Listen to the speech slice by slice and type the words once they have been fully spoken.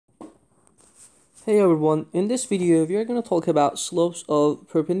Hey everyone, in this video we are going to talk about slopes of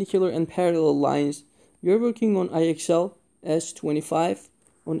perpendicular and parallel lines. We are working on IXL S.25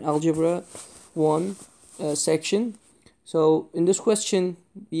 on Algebra 1 section. So in this question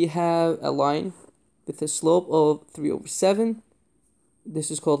we have a line with a slope of 3/7.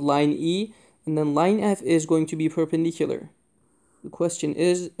 This is called line E, and then line F is going to be perpendicular. The question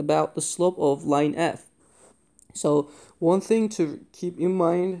is about the slope of line F. So one thing to keep in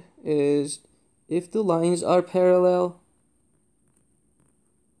mind is if the lines are parallel,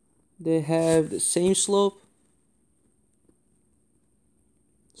 they have the same slope.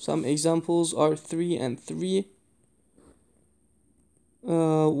 Some examples are 3 and 3,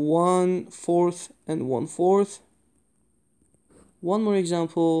 1/4 and 1/4. One more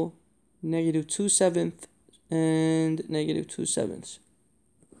example, -2/7 and -2/7.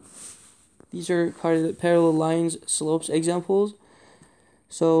 These are parallel lines slopes examples.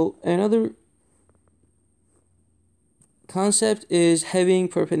 So another concept is having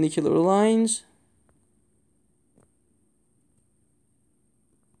perpendicular lines.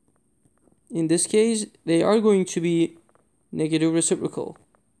 In this case, they are going to be negative reciprocal.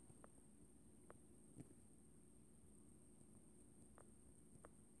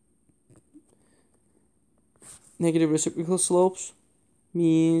 Negative reciprocal slopes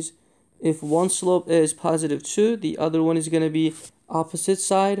means if one slope is +2, the other one is going to be opposite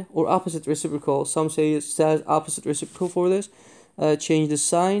side or opposite reciprocal. Some say it says opposite reciprocal for this. Change the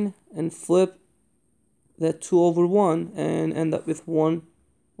sign and flip that 2/1 and end up with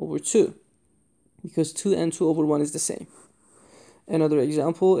 1/2, because 2 and 2/1 is the same. Another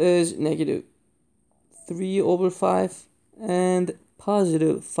example is -3/5 and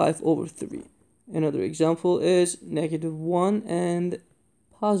 +5/3. Another example is -1 and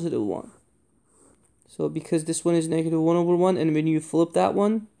 +1. So because this one is -1/1, and when you flip that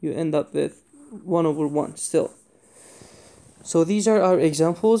one, you end up with 1/1 still. So these are our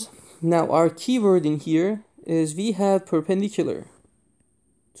examples. Now our keyword in here is we have perpendicular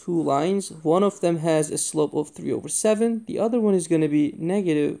two lines. One of them has a slope of 3/7. The other one is going to be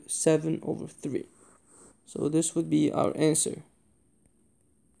 -7/3. So this would be our answer.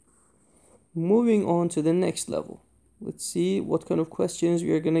 Moving on to the next level. Let's see what kind of questions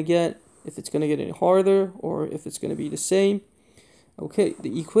we are going to get, if it's going to get any harder or if it's going to be the same. Okay,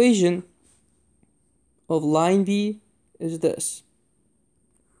 the equation of line B is this.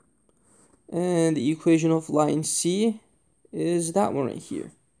 And the equation of line C is that one right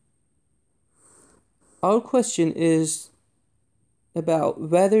here. Our question is about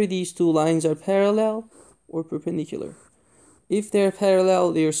whether these two lines are parallel or perpendicular. If they're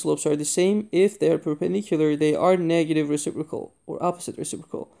parallel, their slopes are the same. If they're perpendicular, they are negative reciprocal or opposite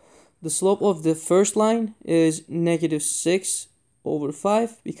reciprocal. The slope of the first line is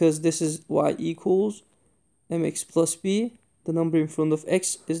 -6/5, because this is y equals mx plus b. The number in front of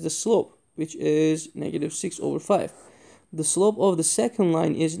x is the slope, which is -6/5. The slope of the second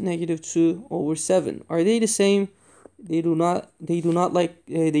line is -2/7. Are they the same? They do not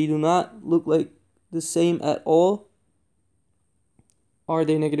look like the same at all. Are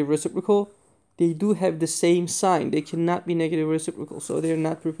they negative reciprocal? They do have the same sign. They cannot be negative reciprocal, so they're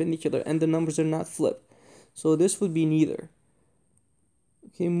not perpendicular, and the numbers are not flipped. So this would be neither.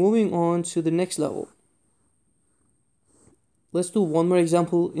 Okay, moving on to the next level. Let's do one more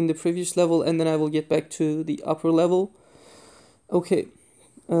example in the previous level, and then I will get back to the upper level. Okay,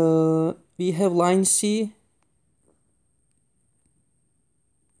 we have line C.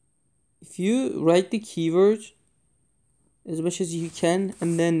 If you write the keywords as much as you can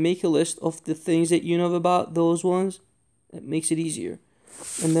and then make a list of the things that you know about those ones, that makes it easier.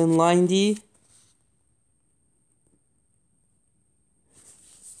 And then line D,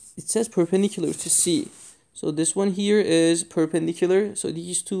 it says perpendicular to C. So this one here is perpendicular. So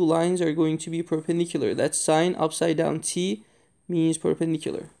these two lines are going to be perpendicular. That sign upside down T means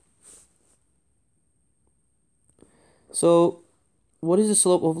perpendicular. So what is the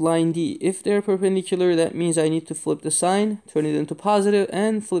slope of line D? If they're perpendicular, that means I need to flip the sign, turn it into positive,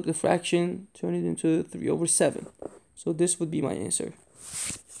 and flip the fraction, turn it into 3/7. So this would be my answer.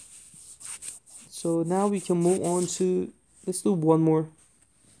 So now we can move on to, let's do one more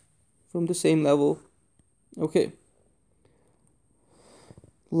from the same level. Okay.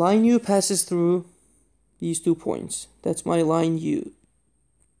 Line U passes through these 2 points. That's my line U.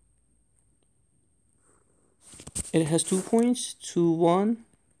 It has 2 points, 2, 1,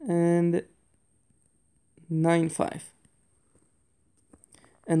 and 9, 5.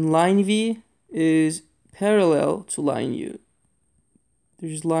 And line V is parallel to line U.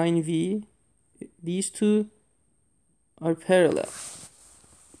 There's line V. These two are parallel.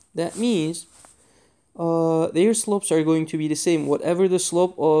 That means their slopes are going to be the same. Whatever the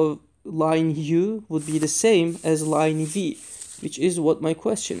slope of line U would be the same as line V, which is what my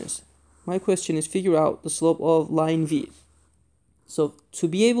question is. My question is figure out the slope of line V. So to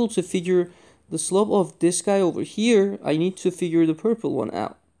be able to figure the slope of this guy over here, I need to figure the purple one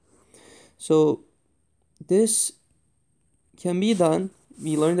out. So this can be done.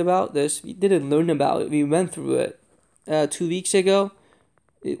 We learned about this. We didn't learn about it. We went through it 2 weeks ago.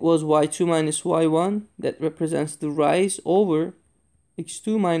 It was y2 minus y1 that represents the rise over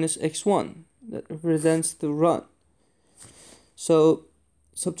x2 minus x1 that represents the run. So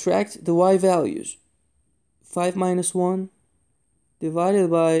subtract the y values. 5 minus 1 divided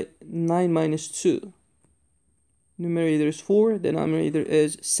by 9 minus 2. Numerator is 4, denominator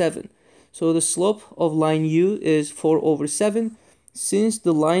is 7. So the slope of line U is 4 over 7. Since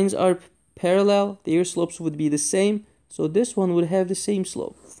the lines are parallel, their slopes would be the same. So this one would have the same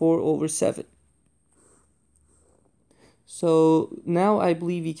slope, 4 over 7. So now I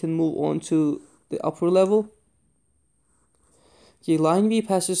believe we can move on to the upper level. Okay, line V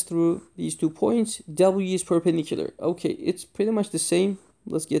passes through these 2 points. W is perpendicular. Okay, it's pretty much the same.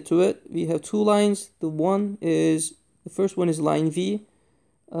 Let's get to it. We have 2 lines. The first one is line V.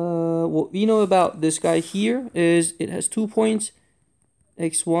 What we know about this guy here is it has 2 points,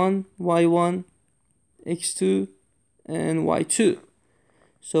 x1, y1, x2, and y2.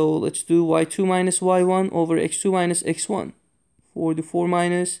 So let's do y2 minus y1 over x2 minus x1. 44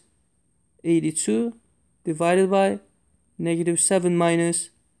 minus 82 divided by -7 minus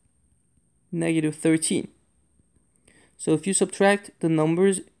 -13. So if you subtract the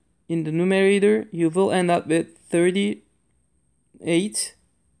numbers in the numerator, you will end up with 38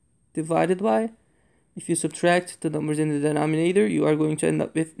 divided by, if you subtract the numbers in the denominator, you are going to end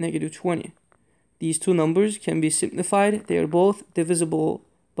up with -20. These two numbers can be simplified. They are both divisible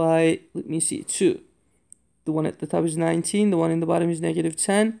by, let me see, 2. The one at the top is 19, the one in the bottom is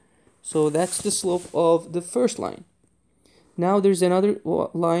 -10. So that's the slope of the first line. Now there's another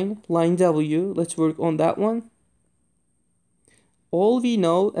line, line W. Let's work on that one. All we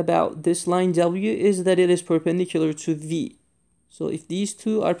know about this line W is that it is perpendicular to V. So if these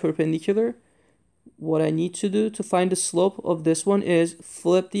two are perpendicular, what I need to do to find the slope of this one is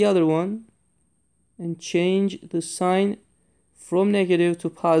flip the other one and change the sign from negative to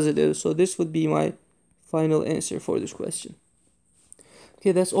positive. So this would be my final answer for this question.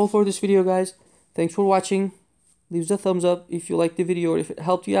 Okay, that's all for this video, guys. Thanks for watching. Leave us a thumbs up if you liked the video or if it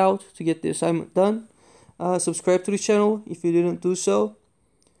helped you out to get the assignment done. Subscribe to the channel if you didn't do so.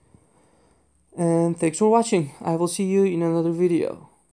 And thanks for watching. I will see you in another video.